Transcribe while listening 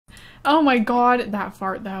Oh my god, that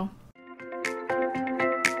fart though.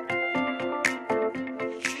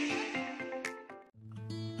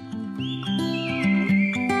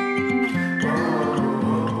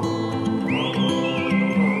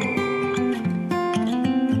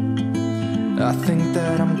 I think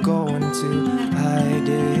that I'm going to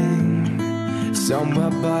hiding somewhere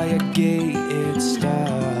by a gated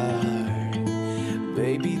star.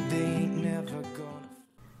 Baby, they ain't never gonna.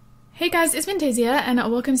 Hey guys, it's Fantayzia and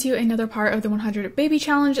welcome to another part of the 100 baby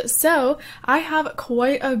challenge. So I have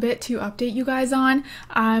quite a bit to update you guys on.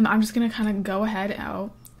 I'm just gonna kind of go ahead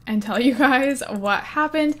and tell you guys what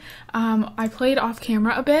happened. I played off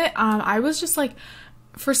camera a bit. I was just like,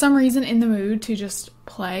 for some reason, in the mood to just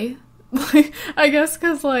play. I guess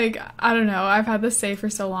because, like, I don't know, I've had this save for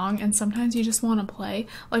so long and sometimes you just want to play,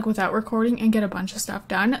 like, without recording and get a bunch of stuff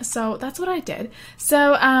done. So that's what I did.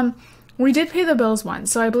 So, we did pay the bills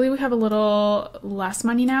once, so I believe we have a little less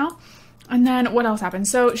money now. And then what else happened?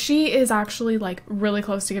 So she is actually, like, really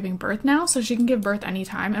close to giving birth now, so she can give birth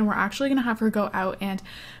anytime, and we're actually gonna have her go out and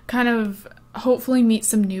kind of hopefully meet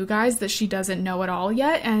some new guys that she doesn't know at all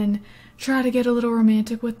yet, and try to get a little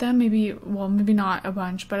romantic with them. Maybe, well, maybe not a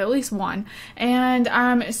bunch, but at least one. And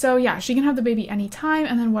so yeah, she can have the baby anytime.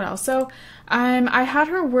 And then what else? So I had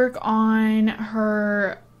her work on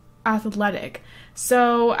her athletic.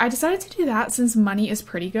 So I decided to do that since money is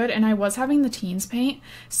pretty good, and I was having the teens paint.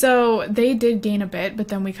 So they did gain a bit, but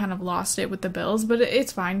then we kind of lost it with the bills, but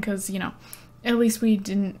it's fine because, you know, at least we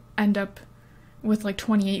didn't end up with like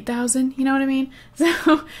 28,000, you know what I mean?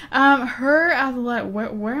 So her athletic,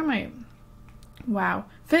 where am I? Wow,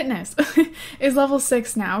 fitness is level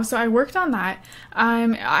 6 now, so I worked on that.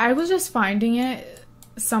 I was just finding it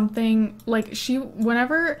something like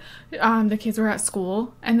whenever the kids were at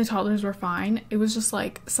school and the toddlers were fine, it was just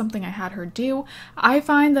like something I had her do. I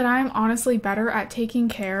find that I'm honestly better at taking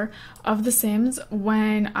care of the Sims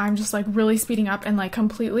when I'm just like really speeding up and like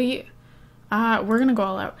completely we're gonna go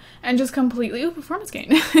all out and just completely performance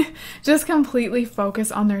gain just completely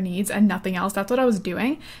focus on their needs and nothing else. That's what I was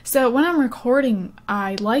doing. So when I'm recording,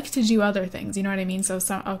 I like to do other things, you know what I mean? So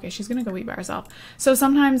okay, she's gonna go eat by herself, so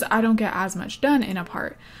sometimes I don't get as much done in a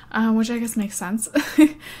part, which I guess makes sense.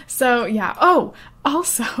 So yeah. Oh,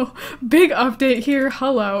 also, big update here.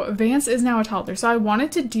 Hello, Vance is now a toddler, so I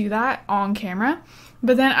wanted to do that on camera,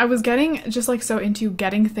 but then I was getting just like so into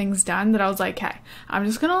getting things done that I was like, hey, I'm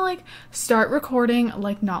just gonna like start recording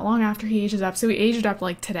like not long after he ages up. So he aged up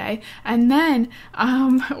like today, and then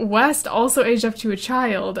West also aged up to a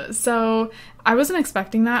child. So I wasn't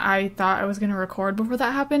expecting that. I thought I was gonna record before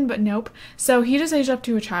that happened, but nope. So he just aged up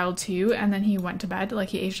to a child too, and then he went to bed. Like,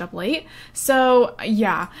 he aged up late. So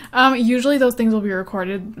yeah, usually those things will be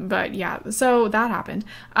recorded, but yeah, so that happened.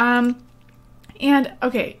 And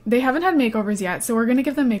okay, they haven't had makeovers yet, so we're gonna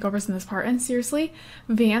give them makeovers in this part. And seriously,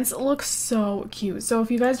 Vance looks so cute. So if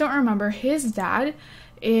you guys don't remember, his dad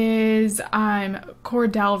is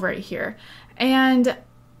Cordell right here, and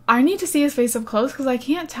I need to see his face up close because I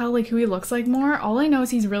can't tell like who he looks like more. All I know is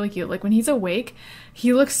he's really cute. Like when he's awake,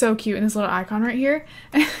 he looks so cute in this little icon right here.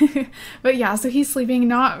 But yeah, so he's sleeping.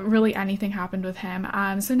 Not really anything happened with him.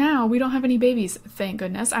 So now we don't have any babies, thank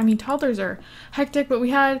goodness. I mean, toddlers are hectic, but we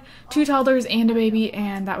had 2 toddlers and a baby,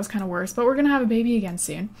 and that was kind of worse. But we're gonna have a baby again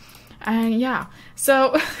soon. And yeah,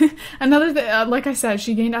 so another thing, like I said,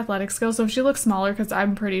 she gained athletic skills, so if she looks smaller, because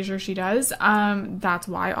I'm pretty sure she does, that's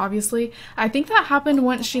why, obviously. I think that happened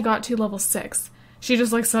once she got to level 6. She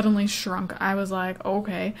just like suddenly shrunk. I was like,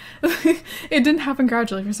 okay. It didn't happen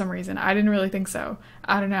gradually for some reason. I didn't really think so.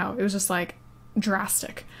 I don't know. It was just like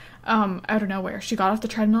drastic. Out of nowhere. She got off the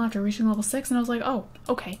treadmill after reaching level 6, and I was like, oh,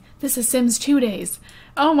 okay. This is Sims 2 days.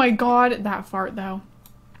 Oh my god, that fart though.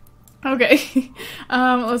 Okay,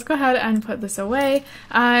 let's go ahead and put this away.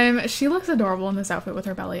 She looks adorable in this outfit with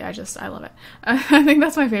her belly. I love it. I think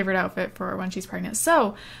that's my favorite outfit for when she's pregnant.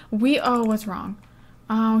 So, oh, what's wrong?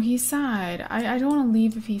 Oh, he's sad. I don't want to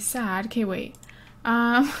leave if he's sad. Okay, wait.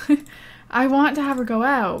 I want to have her go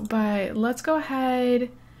out, but let's go ahead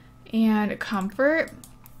and comfort,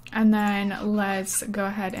 and then let's go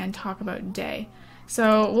ahead and talk about day.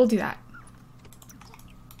 So, we'll do that.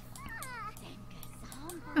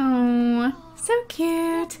 Oh, so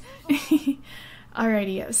cute.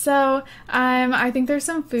 Alrighty, so I think there's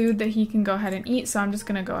some food that he can go ahead and eat, so I'm just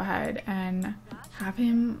gonna go ahead and have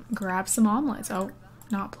him grab some omelets. Oh,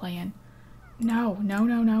 not playing. No.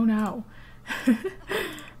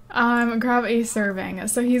 Grab a serving.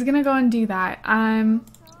 So he's gonna go and do that. And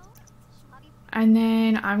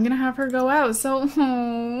then I'm gonna have her go out. So,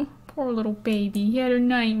 oh, poor little baby. He had a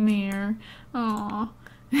nightmare. Aw.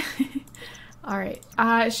 All right.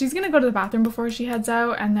 She's gonna go to the bathroom before she heads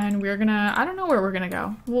out, and then we're gonna, I don't know where we're gonna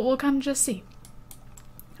go. We'll kind of just see.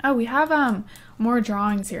 Oh, we have more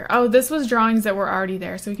drawings here. Oh, this was drawings that were already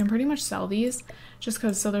there, so we can pretty much sell these just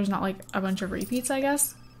because so there's not like a bunch of repeats, I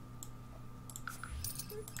guess.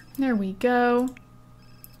 There we go.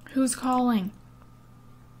 Who's calling?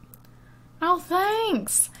 Oh,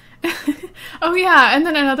 thanks. Oh yeah, and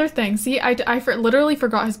then another thing. See, I literally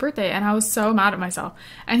forgot his birthday, and I was so mad at myself.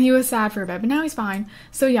 And he was sad for a bit, but now he's fine.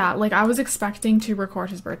 So yeah, like I was expecting to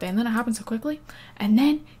record his birthday, and then it happened so quickly. And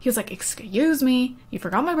then he was like, "Excuse me, you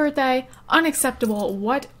forgot my birthday. Unacceptable.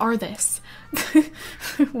 What are this?"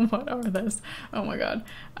 What are this? Oh my god.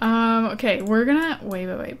 Okay, we're gonna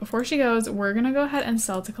wait. Before she goes, we're gonna go ahead and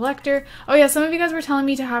sell to collector. Oh yeah, some of you guys were telling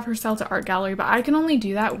me to have her sell to art gallery, but I can only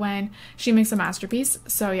do that when she makes a masterpiece.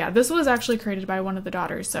 So yeah, this was actually created by one of the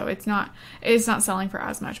daughters, so it's not selling for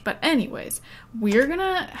as much. But anyways, we're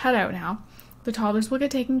gonna head out now. The toddlers will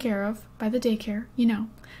get taken care of by the daycare, you know.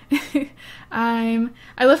 I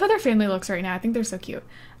love how their family looks right now. I think they're so cute.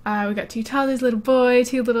 We got two toddlers, little boy,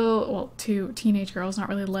 two teenage girls, not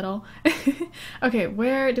really little. Okay,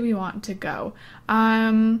 where do we want to go?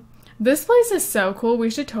 This place is so cool. We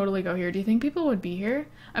should totally go here. Do you think people would be here?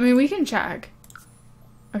 I mean, we can check.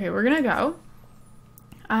 Okay, we're gonna go.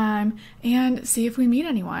 And see if we meet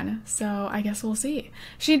anyone. So I guess we'll see.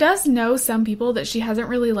 She does know some people that she hasn't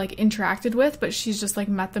really like interacted with, but she's just like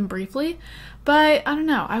met them briefly. But I don't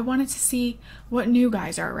know. I wanted to see what new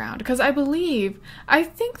guys are around because I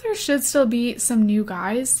think there should still be some new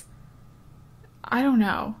guys. I don't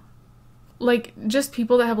know. Like just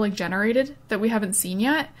people that have like generated that we haven't seen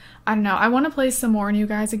yet. I don't know. I want to play some more new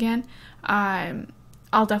guys again.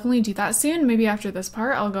 I'll definitely do that soon. Maybe after this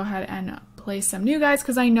part, I'll go ahead and place some new guys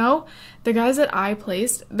because I know the guys that I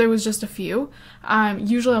placed, there was just a few.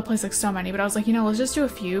 Usually I'll place like so many, but I was like, you know, let's just do a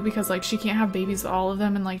few because like she can't have babies with all of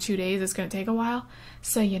them in like 2 days. It's gonna take a while.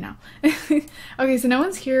 So you know. Okay, so no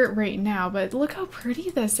one's here right now, but look how pretty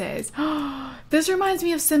this is. This reminds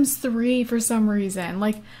me of Sims 3 for some reason.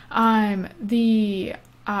 Like the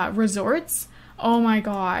resorts. Oh my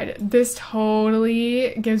god, this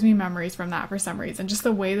totally gives me memories from that for some reason. Just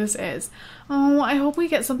the way this is. Oh, I hope we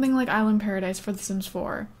get something like Island Paradise for The Sims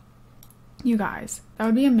 4. You guys, that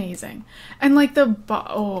would be amazing. And like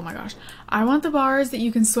oh my gosh. I want the bars that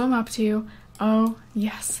you can swim up to. Oh,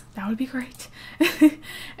 yes, that would be great.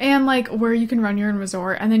 And like where you can run your own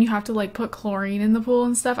resort and then you have to like put chlorine in the pool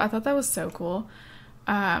and stuff. I thought that was so cool.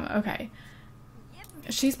 Okay.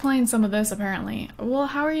 She's playing some of this apparently. Well,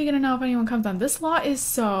 how are you gonna know if anyone comes on? This lot is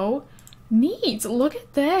so neat. Look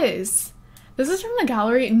at this. This is from the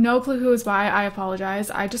gallery. No clue who was by. I apologize.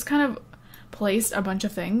 I just kind of placed a bunch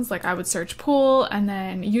of things. Like I would search pool and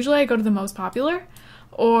then usually I go to the most popular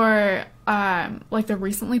or like the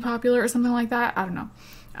recently popular or something like that. I don't know.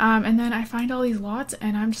 And then I find all these lots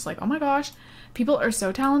and I'm just like, oh my gosh, people are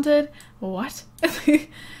so talented. What?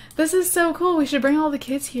 This is so cool. We should bring all the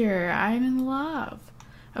kids here. I'm in love.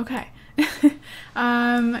 Okay.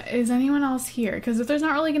 Is anyone else here? Because if there's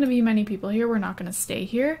not really going to be many people here, we're not going to stay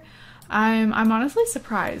here. I'm honestly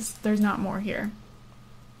surprised there's not more here.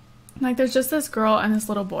 Like, there's just this girl and this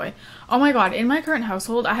little boy. Oh my god, in my current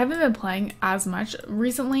household, I haven't been playing as much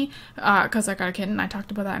recently because I got a kitten. I talked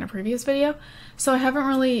about that in a previous video. So I haven't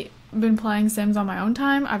really been playing Sims on my own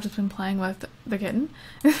time. I've just been playing with the kitten.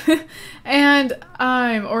 And,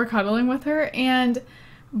 or cuddling with her.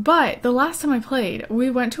 But the last time I played, we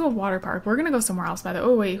went to a water park. We're gonna go somewhere else, by the way.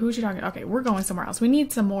 Oh wait, who's she talking? Okay, we're going somewhere else. We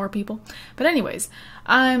need some more people. But anyways,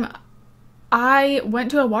 I went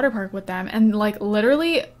to a water park with them and like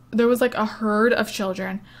literally there was like a herd of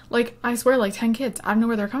children. Like, I swear, like 10 kids. I don't know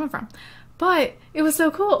where they're coming from. But it was so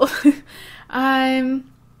cool.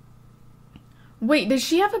 Wait, did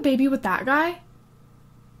she have a baby with that guy?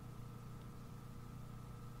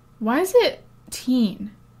 Why is it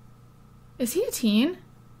teen? Is he a teen?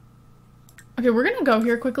 Okay, we're gonna go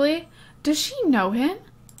here quickly. Does she know him?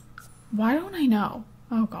 Why don't I know?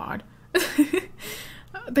 Oh god.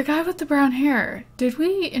 The guy with the brown hair. Did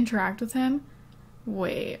we interact with him?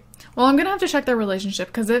 Wait. Well, I'm gonna have to check their relationship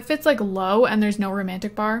because if it's like low and there's no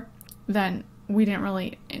romantic bar, then we didn't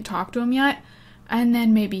really talk to him yet. And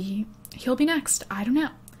then maybe he'll be next. I don't know.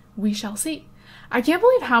 We shall see. I can't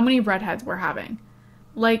believe how many redheads we're having.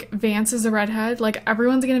 Like, Vance is a redhead. Like,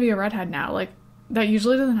 everyone's gonna be a redhead now. Like, That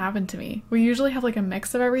usually doesn't happen to me. We usually have like a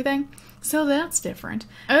mix of everything. So that's different.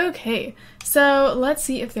 Okay, so let's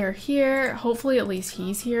see if they're here. Hopefully at least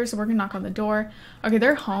he's here. So we're gonna knock on the door. Okay,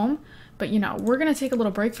 they're home. But you know, we're gonna take a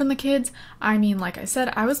little break from the kids. I mean, like I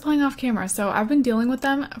said, I was playing off camera, so I've been dealing with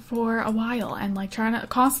them for a while and like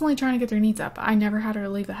constantly trying to get their needs up. I never had her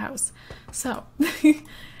leave the house. So,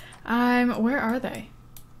 where are they?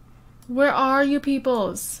 Where are you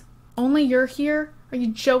peoples? Only you're here? Are you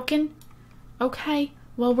joking? Okay,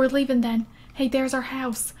 well we're leaving then. Hey, there's our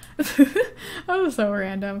house. That was so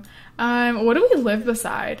random. What do we live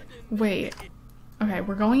beside? Wait. Okay,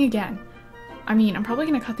 we're going again. I mean, I'm probably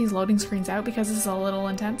gonna cut these loading screens out because this is a little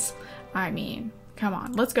intense. I mean, come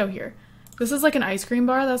on, let's go here. This is like an ice cream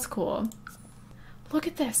bar, that's cool. Look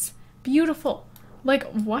at this, beautiful. Like,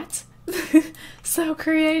 what? So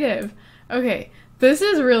creative. Okay, this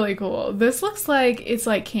is really cool. This looks like it's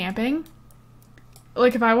like camping.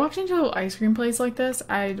 Like if I walked into an ice cream place like this,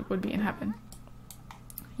 I would be in heaven.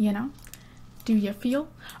 You know? Do you feel?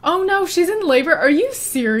 Oh no, she's in labor. Are you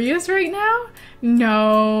serious right now?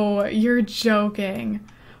 No, you're joking.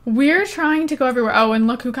 We're trying to go everywhere. Oh, and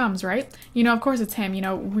look who comes, right? You know, of course it's him. You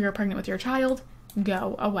know, we are pregnant with your child.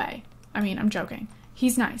 Go away. I mean, I'm joking.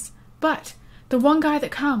 He's nice. But the one guy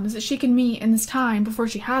that comes that she can meet in this time before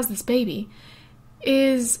she has this baby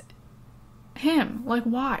is him. Like,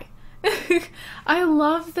 why? I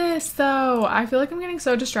love this though. I feel like I'm getting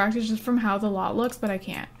so distracted just from how the lot looks, but I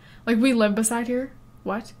can't. Like, we live beside here?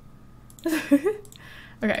 What?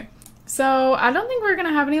 Okay, so I don't think we're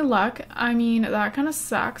gonna have any luck. I mean, that kind of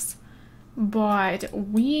sucks. But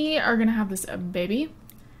we are gonna have this baby.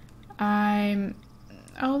 Oh,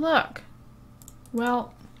 look.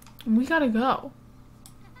 Well, we gotta go.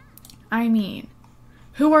 I mean,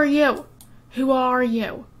 who are you? Who are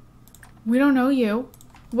you? We don't know you.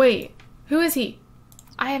 Wait, who is he?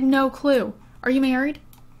 I have no clue. Are you married?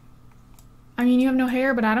 I mean, you have no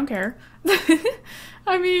hair, but I don't care.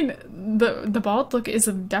 I mean, the bald look is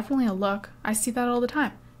definitely a look. I see that all the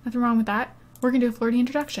time. Nothing wrong with that. We're gonna do a flirty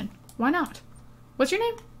introduction. Why not? What's your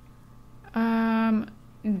name?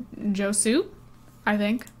 Josu, I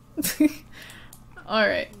think.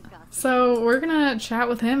 Alright. So we're gonna chat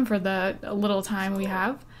with him for the little time we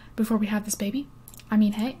have before we have this baby. I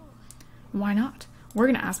mean, hey, why not? We're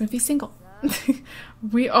gonna ask him if he's single.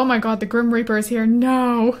 Oh my god, the Grim Reaper is here.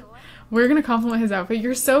 No! We're gonna compliment his outfit.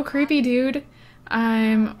 You're so creepy, dude.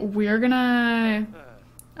 We're gonna...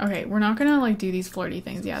 Okay, we're not gonna, like, do these flirty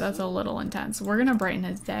things. Yeah, that's a little intense. We're gonna brighten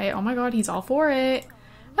his day. Oh my god, he's all for it.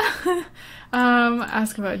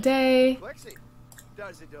 Ask about day.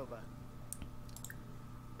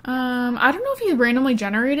 I don't know if he's randomly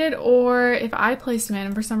generated or if I placed him in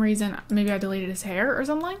and for some reason maybe I deleted his hair or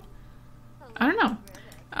something. I don't know.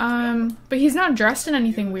 But he's not dressed in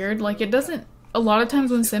anything weird. Like, it doesn't... A lot of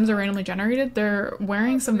times when Sims are randomly generated, they're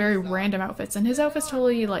wearing some very random outfits, and his outfit's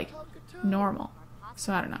totally, like, normal.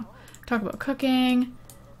 So, I don't know. Talk about cooking.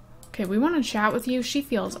 Okay, we want to chat with you. She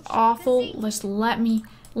feels awful. Just let me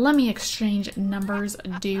exchange numbers,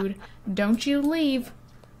 dude. Don't you leave.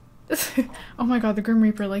 Oh my god, the Grim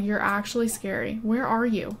Reaper, like, you're actually scary. Where are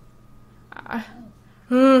you?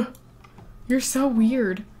 You're so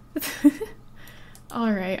weird.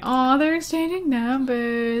 Alright. Aw, they're exchanging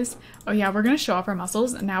numbers. Oh yeah, we're gonna show off our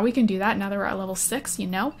muscles. Now we can do that now that we're at level 6, you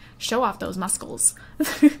know? Show off those muscles.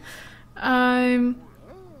 What do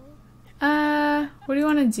you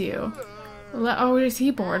want to do? Oh, is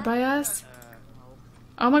he bored by us?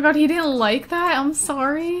 Oh my god, he didn't like that? I'm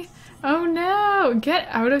sorry. Oh no! Get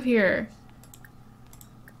out of here.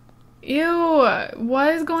 Ew!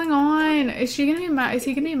 What is going on? Is she gonna be mad? Is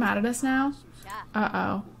he gonna be mad at us now?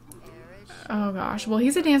 Uh-oh. Oh gosh. Well,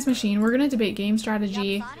 he's a dance machine. We're gonna debate game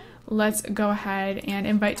strategy. Let's go ahead and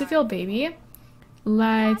invite to feel baby.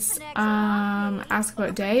 Let's ask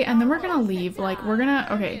about day, and then we're gonna leave. Like, we're gonna...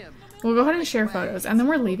 Okay, we'll go ahead and share photos, and then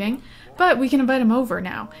we're leaving. But we can invite him over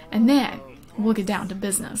now, and then we'll get down to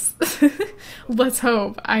business. Let's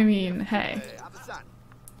hope. I mean, hey.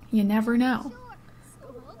 You never know.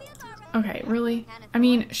 Okay, really? I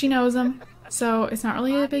mean, she knows him, so it's not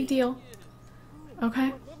really a big deal.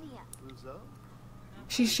 Okay?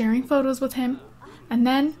 She's sharing photos with him, and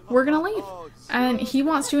then we're gonna leave. And he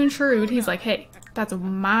wants to intrude. He's like, hey, that's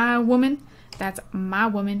my woman. That's my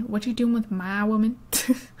woman. What you doing with my woman?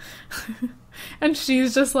 And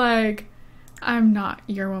she's just like, I'm not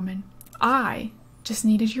your woman. I just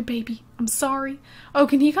needed your baby. I'm sorry. Oh,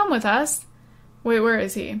 can he come with us? Wait, where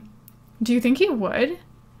is he? Do you think he would?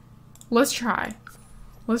 Let's try.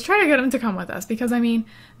 Let's try to get him to come with us because, I mean,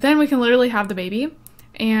 then we can literally have the baby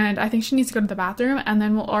and I think she needs to go to the bathroom, and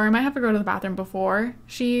then or I might have to go to the bathroom before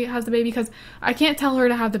she has the baby because I can't tell her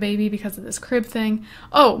to have the baby because of this crib thing.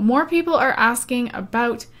 Oh, more people are asking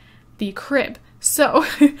about the crib. So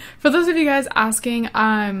for those of you guys asking,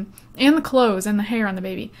 and the clothes and the hair on the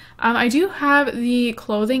baby, I do have the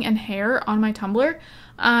clothing and hair on my Tumblr,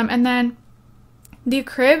 and then the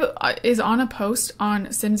crib is on a post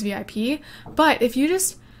on Sims VIP, but if you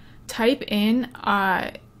just type in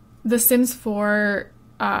the Sims 4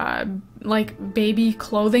 like baby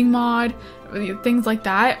clothing mod, things like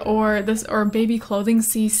that, or baby clothing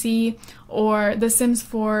CC, or the Sims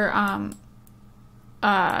 4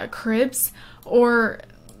 cribs, or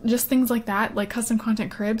just things like that, like custom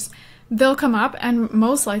content cribs, they'll come up, and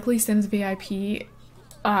most likely Sims VIP,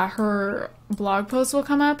 her blog post will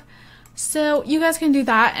come up. So you guys can do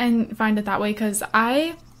that and find it that way, because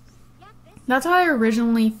that's how I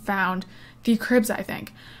originally found the cribs, I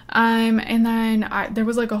think. And then there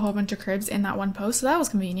was like a whole bunch of cribs in that one post, so that was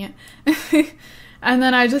convenient. And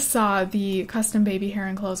then I just saw the custom baby hair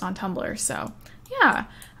and clothes on Tumblr, so yeah.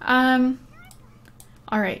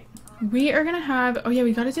 Alright, we are gonna have, oh yeah,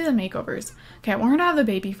 we gotta do the makeovers. Okay, we're gonna have the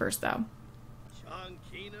baby first though.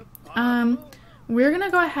 We're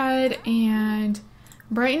gonna go ahead and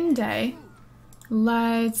brighten day.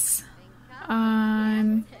 Let's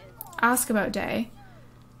ask about day.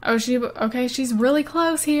 Oh, okay, she's really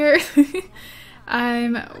close here.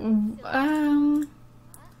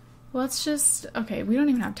 Let's just, okay, we don't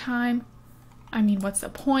even have time. I mean, what's the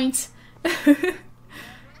point?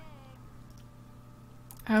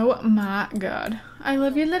 Oh my god. I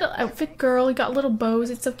love your little outfit, girl. You got little bows.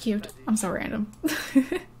 It's so cute. I'm so random.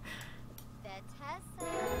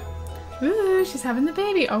 Ooh, she's having the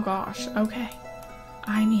baby. Oh gosh. Okay.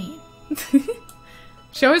 I mean.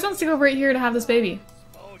 She always wants to go right here to have this baby.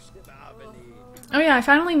 Oh yeah, I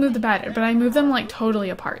finally moved the bed, but I moved them like totally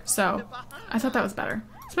apart, so I thought that was better.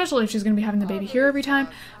 Especially if she's gonna be having the baby here every time.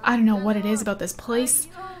 I don't know what it is about this place,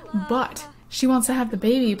 but she wants to have the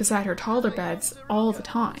baby beside her toddler beds all the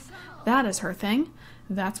time. That is her thing.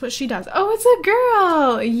 That's what she does. Oh, it's a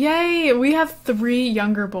girl! Yay! We have 3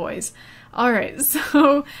 younger boys. Alright,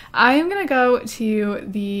 so I am gonna go to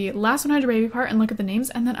the last 100 baby part and look at the names,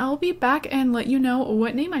 and then I'll be back and let you know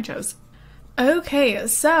what name I chose. Okay,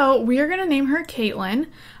 so we are gonna name her Caitlin.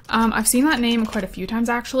 I've seen that name quite a few times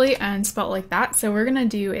actually, and spelled like that, so we're gonna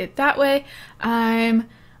do it that way.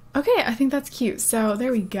 Okay, I think that's cute. So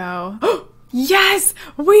there we go. Yes!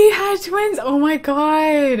 We had twins! Oh my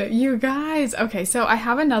god, you guys. Okay, so I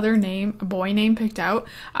have another name, boy name picked out.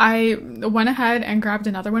 I went ahead and grabbed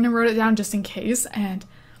another one and wrote it down just in case, and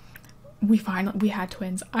we had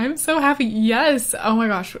twins. I'm so happy. Yes! Oh my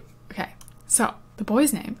gosh. Okay, so the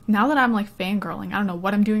boy's name, now that I'm like fangirling, I don't know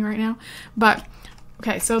what I'm doing right now, but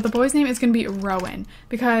okay, so the boy's name is going to be Rowan,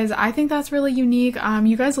 because I think that's really unique.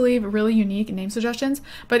 You guys leave really unique name suggestions,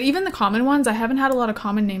 but even the common ones, I haven't had a lot of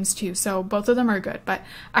common names too, so both of them are good, but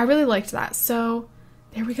I really liked that. So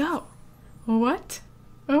there we go. What?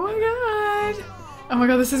 Oh my god. Oh my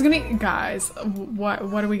god, this is gonna, guys, what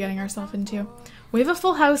are we getting ourselves into? We have a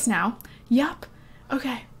full house now. Yup.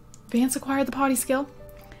 Okay. Vance acquired the potty skill.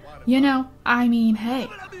 You know, I mean, hey.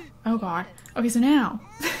 Oh god. Okay, so now.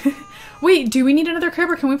 Wait, do we need another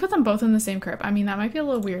crib, or can we put them both in the same crib? I mean, that might be a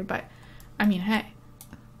little weird, but I mean, hey.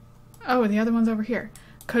 Oh, the other one's over here.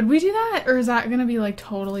 Could we do that, or is that gonna be like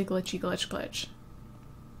totally glitch?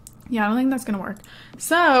 Yeah, I don't think that's gonna work.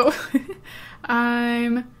 So,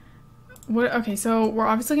 okay, so we're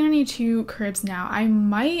obviously gonna need 2 cribs now. I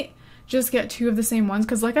might just get 2 of the same ones,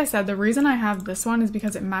 because like I said, the reason I have this one is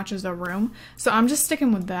because it matches the room. So I'm just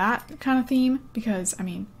sticking with that kind of theme, because, I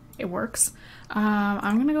mean, it works.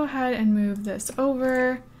 I'm gonna go ahead and move this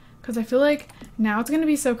over, because I feel like now it's gonna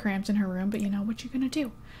be so cramped in her room, but you know what you're gonna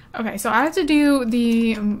do. Okay, so I have to do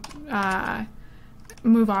the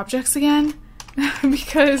move objects again,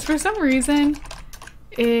 because for some reason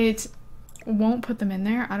it won't put them in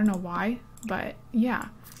there. I don't know why, but yeah.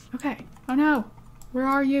 Okay. Oh no. Where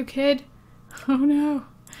are you, kid? Oh no.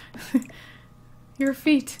 Your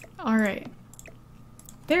feet. Alright.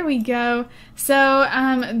 There we go. So,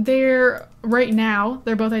 right now,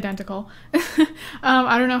 they're both identical.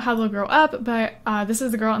 I don't know how they'll grow up, but this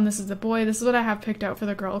is the girl and this is the boy. This is what I have picked out for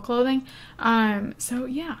the girl clothing. So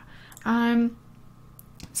yeah.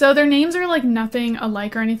 So their names are like nothing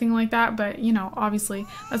alike or anything like that, but you know, obviously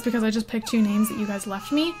that's because I just picked 2 names that you guys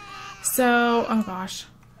left me. So, oh gosh.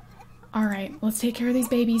 Alright, let's take care of these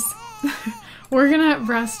babies. We're gonna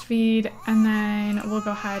breastfeed, and then we'll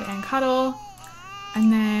go ahead and cuddle.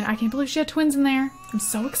 And then, I can't believe she had twins in there. I'm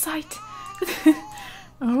so excited.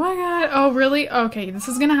 Oh my god. Oh, really? Okay, this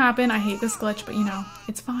is gonna happen. I hate this glitch, but you know,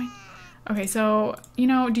 it's fine. Okay, so, you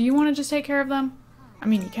know, do you want to just take care of them? I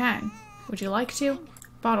mean, you can. Would you like to?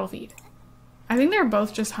 Bottle feed. I think they're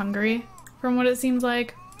both just hungry, from what it seems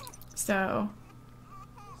like. So.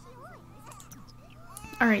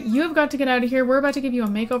 Alright, you have got to get out of here. We're about to give you a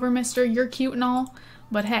makeover, mister. You're cute and all,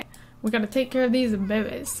 but hey, we gotta take care of these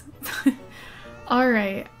babies.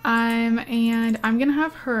 Alright, and I'm gonna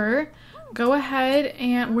have her go ahead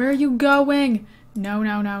and... Where are you going? No,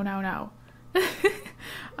 no, no, no, no.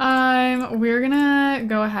 We're gonna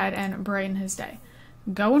go ahead and brighten his day.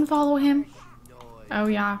 Go and follow him. Oh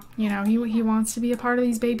yeah, you know, he wants to be a part of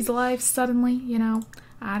these babies' lives suddenly, you know.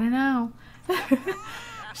 I don't know.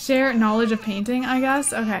 Share knowledge of painting, I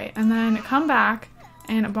guess. Okay, and then come back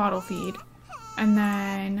and bottle feed. And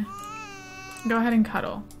then go ahead and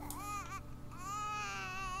cuddle.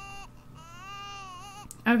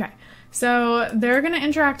 Okay, so they're gonna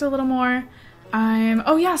interact a little more.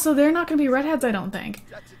 Oh yeah, so they're not gonna be redheads, I don't think.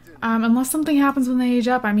 Unless something happens when they age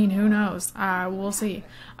up. I mean, who knows? We'll see.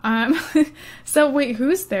 So wait,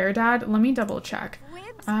 who's their dad? Let me double check.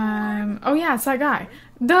 Oh yeah, it's that guy.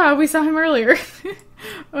 Duh, we saw him earlier.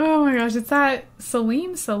 Oh my gosh, it's that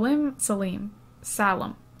Salim.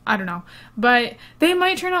 I don't know. But they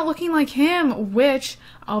might turn out looking like him, which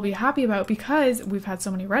I'll be happy about because we've had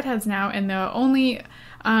so many redheads now, and the only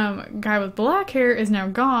guy with black hair is now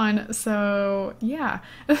gone. So yeah.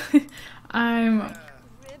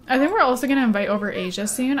 I think we're also going to invite over Asia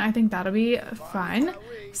soon. I think that'll be fun.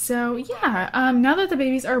 So yeah, now that the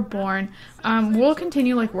babies are born, we'll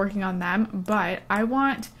continue like working on them, but I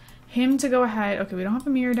want him to go ahead. Okay, we don't have a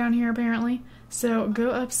mirror down here apparently. So go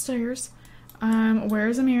upstairs.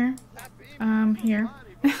 Where's a mirror? Here.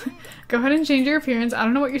 Go ahead and change your appearance. I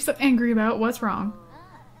don't know what you're so angry about. What's wrong?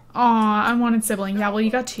 Aw, unwanted sibling. Yeah, well,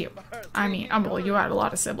 you got two. I mean, well, you had a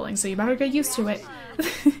lot of siblings, so you better get used to it.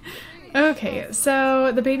 Okay,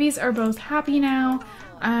 so the babies are both happy now.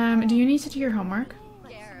 Do you need to do your homework?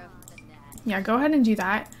 Yeah, go ahead and do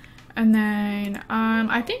that. And then,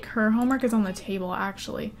 I think her homework is on the table,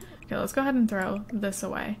 actually. Okay, let's go ahead and throw this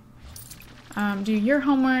away. Do your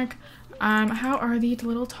homework. How are the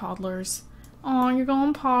little toddlers? Oh, you're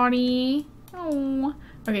going potty. Oh.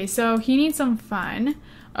 Okay, so he needs some fun.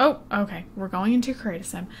 Oh, okay, we're going into Create a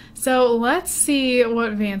Sim. So let's see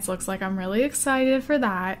what Vance looks like. I'm really excited for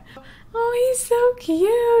that. Oh, he's so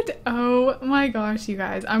cute. Oh my gosh, you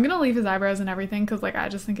guys. I'm gonna leave his eyebrows and everything because like I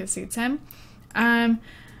just think it suits him. I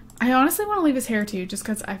honestly want to leave his hair too just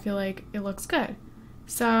because I feel like it looks good.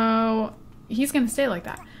 So he's gonna stay like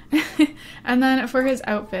that. And then for his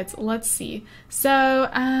outfits, let's see. So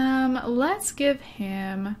let's give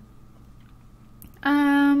him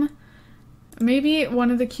maybe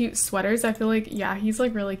one of the cute sweaters. I feel like, yeah, he's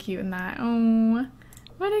like really cute in that. Oh,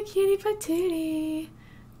 what a cutie patootie.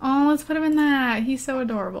 Oh, let's put him in that. He's so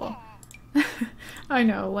adorable. I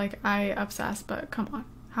know, like, I obsess, but come on.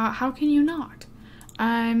 How can you not?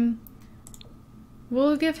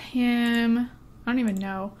 We'll give him, I don't even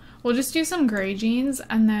know. We'll just do some gray jeans,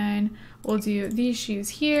 and then we'll do these shoes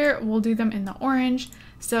here. We'll do them in the orange.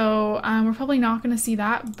 So, we're probably not going to see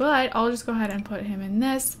that, but I'll just go ahead and put him in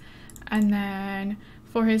this. And then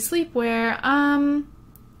for his sleepwear,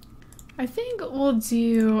 I think we'll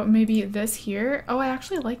do maybe this here. Oh, I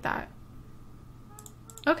actually like that.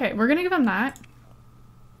 Okay, we're gonna give him that.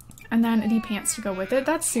 And then the pants to go with it.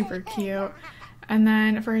 That's super cute. And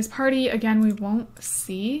then for his party, again, we won't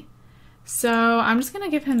see. So I'm just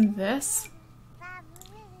gonna give him this.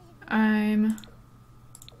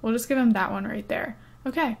 We'll just give him that one right there.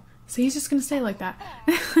 Okay, so he's just gonna stay like that.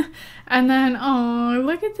 And then, oh,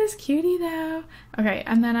 look at this cutie though. Okay,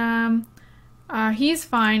 and then he's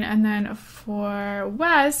fine. And then for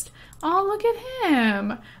West, oh, look at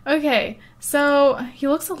him. Okay, so he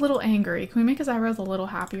looks a little angry. Can we make his eyebrows a little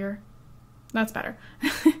happier? That's better.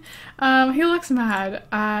 He looks mad.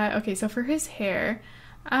 Okay, so for his hair,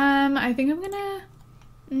 I think I'm gonna,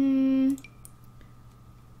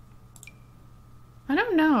 I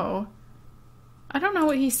don't know. I don't know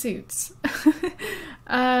what he suits.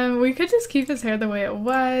 We could just keep his hair the way it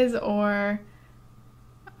was, or,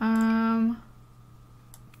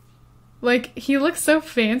 like, he looks so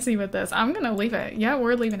fancy with this. I'm gonna leave it. Yeah,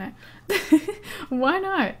 we're leaving it. Why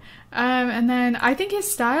not? And then I think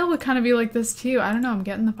his style would kind of be like this too. I don't know, I'm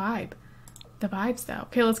getting the vibe. The vibes though.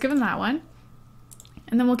 Okay, let's give him that one.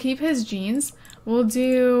 And then we'll keep his jeans. We'll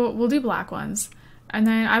do black ones. And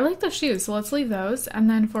then I like the shoes, so let's leave those. And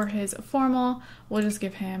then for his formal, we'll just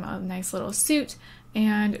give him a nice little suit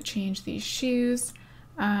and change these shoes.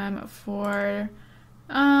 For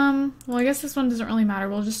Well, I guess this one doesn't really matter.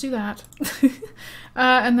 We'll just do that.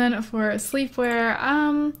 And then for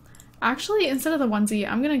sleepwear, actually, instead of the onesie,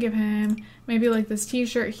 I'm gonna give him maybe like this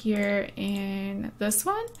t-shirt here and this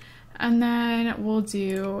one. And then we'll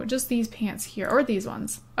do just these pants here, or these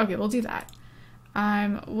ones. Okay, we'll do that.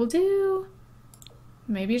 We'll do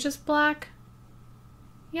maybe just black.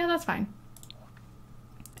 Yeah, that's fine.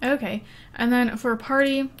 Okay, and then for a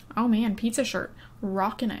party, oh man, pizza shirt,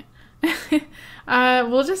 rocking it.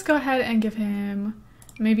 We'll just go ahead and give him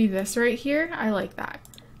maybe this right here. I like that.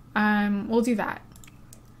 We'll do that.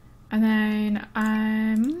 And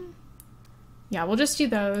then, yeah, we'll just do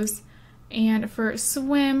those. And for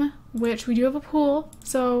swim, which we do have a pool,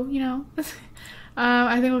 so, you know,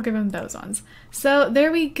 I think we'll give him those ones. So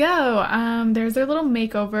there we go. There's their little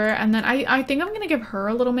makeover. And then I think I'm going to give her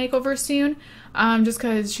a little makeover soon, just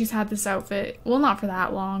because she's had this outfit, well, not for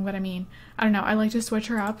that long, but I mean, I don't know. I like to switch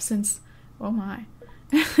her up since, oh my,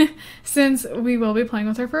 since we will be playing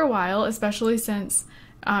with her for a while, especially since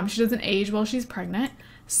she doesn't age while she's pregnant.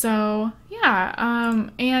 So yeah,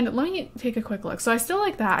 and let me take a quick look. So I still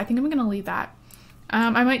like that. I think I'm gonna leave that.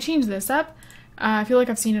 I might change this up. I feel like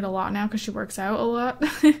I've seen it a lot now because she works out a lot.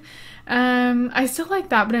 I still like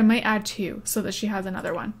that, but I might add 2 so that she has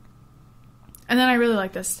another one. And then I really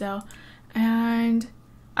like this still, and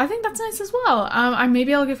I think that's nice as well.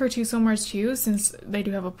 Maybe I'll give her 2 swimmers too, since they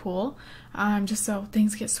do have a pool, just so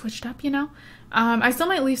things get switched up, you know. I still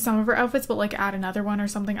might leave some of her outfits, but like add another one or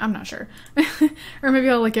something. I'm not sure. Or maybe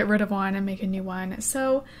I'll like get rid of one and make a new one.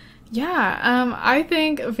 So yeah, I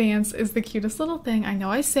think Vance is the cutest little thing. I know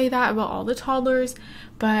I say that about all the toddlers,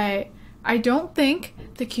 but I don't think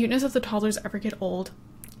the cuteness of the toddlers ever get old.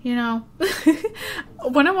 You know,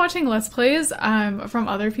 when I'm watching Let's Plays from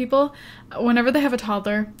other people, whenever they have a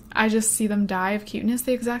toddler, I just see them die of cuteness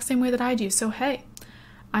the exact same way that I do. So hey,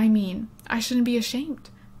 I mean, I shouldn't be ashamed.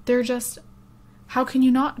 They're just, how can you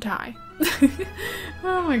not die?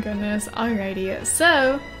 Oh my goodness. Alrighty,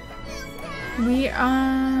 so we,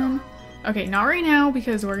 okay, not right now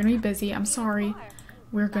because we're gonna be busy. I'm sorry.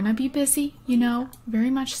 We're gonna be busy, you know, very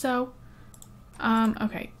much so.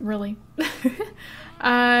 Okay, really?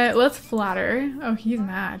 Let's flatter. Oh, he's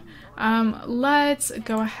mad. Let's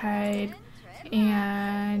go ahead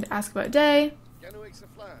and ask about day.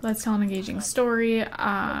 Let's tell an engaging story.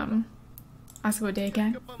 Ask about day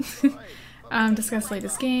again. Discuss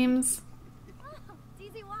latest games.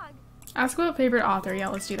 Ask about favorite author. Yeah,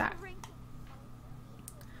 let's do that.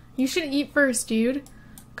 You should eat first, dude.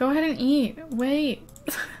 Go ahead and eat. Wait.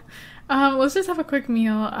 Let's just have a quick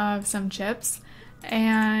meal of some chips.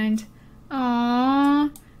 And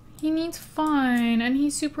aww, he needs fun and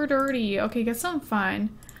he's super dirty. Okay, get some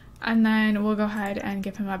fun. And then we'll go ahead and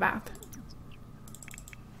give him a bath.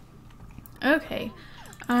 Okay.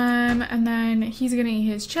 And then he's gonna eat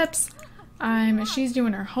his chips. She's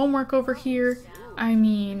doing her homework over here. I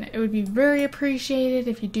mean, it would be very appreciated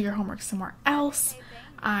if you do your homework somewhere else.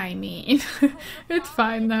 I mean, it's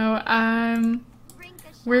fine though.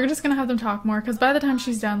 We're just gonna have them talk more because by the time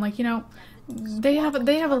she's done, like, you know, they have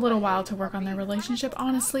a little while to work on their relationship,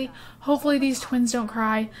 honestly. Hopefully these twins don't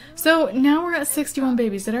cry. So now we're at 61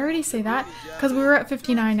 babies. Did I already say that? Because we were at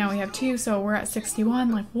 59, now we have 2, so we're at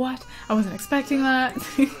 61. Like, what? I wasn't expecting that.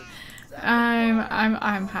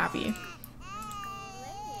 I'm happy.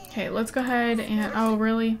 Okay, let's go ahead and, oh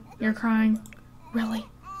really? You're crying? Really?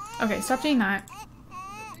 Okay, stop doing that.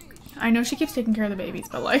 I know she keeps taking care of the babies,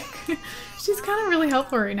 but like, she's kind of really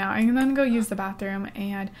helpful right now. I can then go use the bathroom,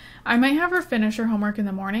 and I might have her finish her homework in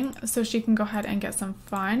the morning so she can go ahead and get some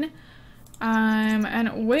fun.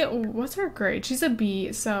 And wait, what's her grade? She's a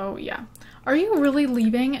B, so yeah. Are you really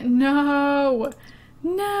leaving? No!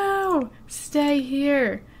 No! Stay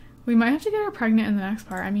here! We might have to get her pregnant in the next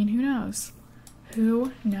part. I mean, who knows?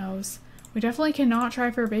 Who knows? We definitely cannot try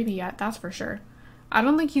for a baby yet, that's for sure. I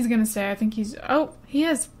don't think he's gonna stay. I think he's... Oh, he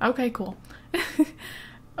is. Okay, cool.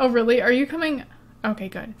 Oh, really? Are you coming? Okay,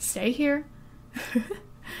 good. Stay here.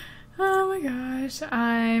 Oh my gosh.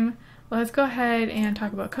 Let's go ahead and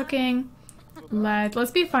talk about cooking.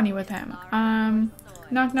 Let's be funny with him.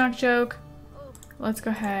 Knock knock joke. Let's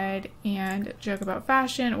go ahead and joke about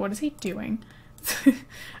fashion. What is he doing? Joke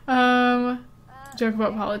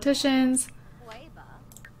about politicians.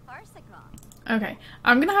 Okay,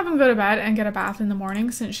 I'm gonna have him go to bed and get a bath in the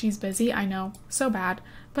morning since she's busy. I know, so bad.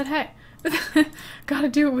 But hey, gotta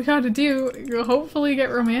do what we gotta do. You'll hopefully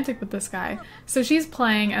get romantic with this guy. So she's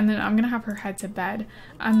playing, and then I'm gonna have her head to bed.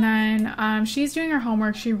 And then she's doing her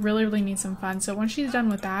homework. She really, really needs some fun. So when she's done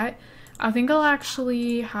with that, I think I'll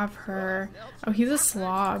actually have her... Oh, he's a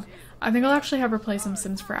slob. I think I'll actually have her play some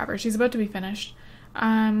Sims Forever. She's about to be finished.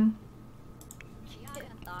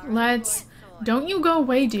 Don't you go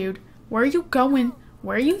away, dude. Where are you going?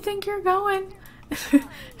 Where you think you're going?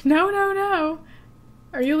 No, no, no.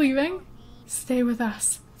 Are you leaving? Stay with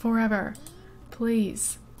us forever.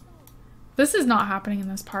 Please. This is not happening in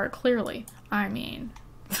this part, clearly. I mean.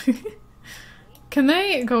 Can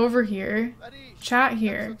they go over here? Chat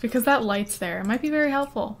here, because that light's there. It might be very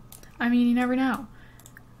helpful. I mean, you never know.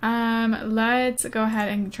 Let's go ahead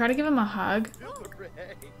and try to give him a hug.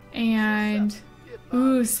 And,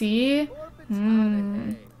 ooh, see?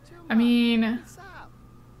 I mean,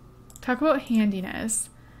 talk about handiness.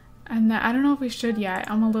 And I don't know if we should yet.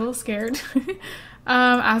 I'm a little scared.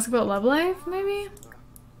 Ask about love life, maybe?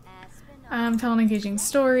 Tell an engaging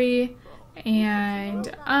story.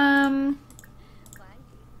 And,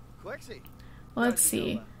 let's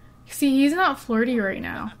see. See, he's not flirty right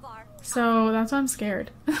now. So that's why I'm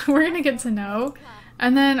scared. We're gonna get to know.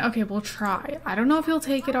 And then, okay, we'll try. I don't know if he'll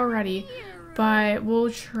take it already, but we'll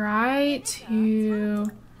try to,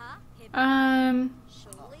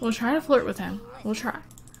 we'll try to flirt with him. We'll try.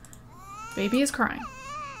 Baby is crying.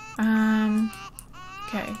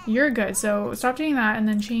 Okay, you're good. So stop doing that and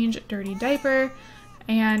then change dirty diaper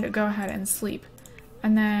and go ahead and sleep.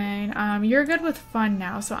 And then, you're good with fun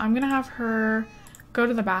now. So I'm gonna have her go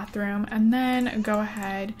to the bathroom and then go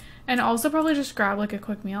ahead and also probably just grab like a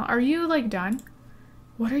quick meal. Are you like done?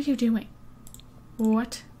 What are you doing?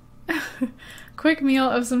 What? Quick meal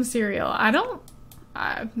of some cereal.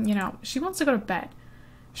 You know, she wants to go to bed.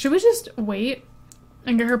 Should we just wait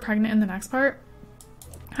and get her pregnant in the next part?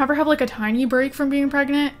 Have her have like a tiny break from being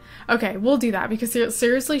pregnant? Okay, we'll do that because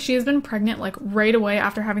seriously, she has been pregnant like right away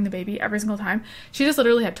after having the baby every single time. She just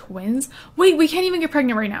literally had twins. Wait, we can't even get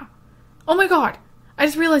pregnant right now. Oh my god. I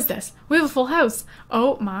just realized this. We have a full house.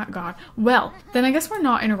 Oh my god. Well, then I guess we're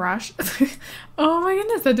not in a rush. Oh my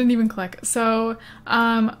goodness, that didn't even click. So,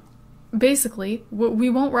 basically, we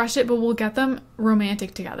won't rush it, but we'll get them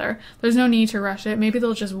romantic together. There's no need to rush it. Maybe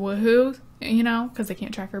they'll just woohoo, you know, because they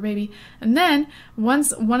can't track her baby. And then,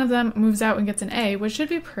 once one of them moves out and gets an A, which should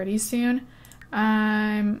be pretty soon,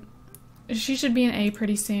 she should be an A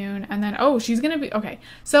pretty soon. And then, oh, she's gonna be, okay.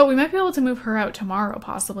 So we might be able to move her out tomorrow,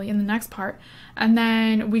 possibly, in the next part. And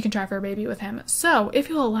then we can try for a baby with him. So, if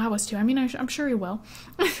he'll allow us to. I mean, I'm sure he will.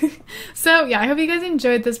 So, yeah, I hope you guys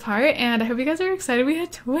enjoyed this part. And I hope you guys are excited we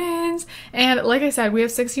had twins. And like I said, we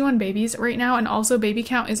have 61 babies right now. And also, baby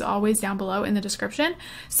count is always down below in the description.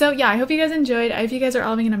 So, yeah, I hope you guys enjoyed. I hope you guys are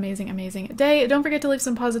all having an amazing, amazing day. Don't forget to leave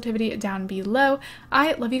some positivity down below.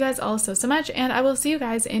 I love you guys all so, so much. And I will see you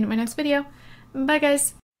guys in my next video. Bye,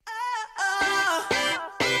 guys.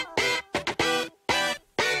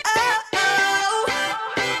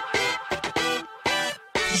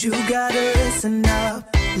 You gotta listen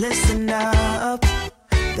up, listen up.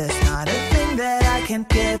 There's not a thing that I can't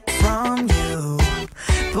get from you.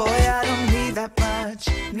 Boy, I don't need that much,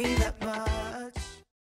 need that much.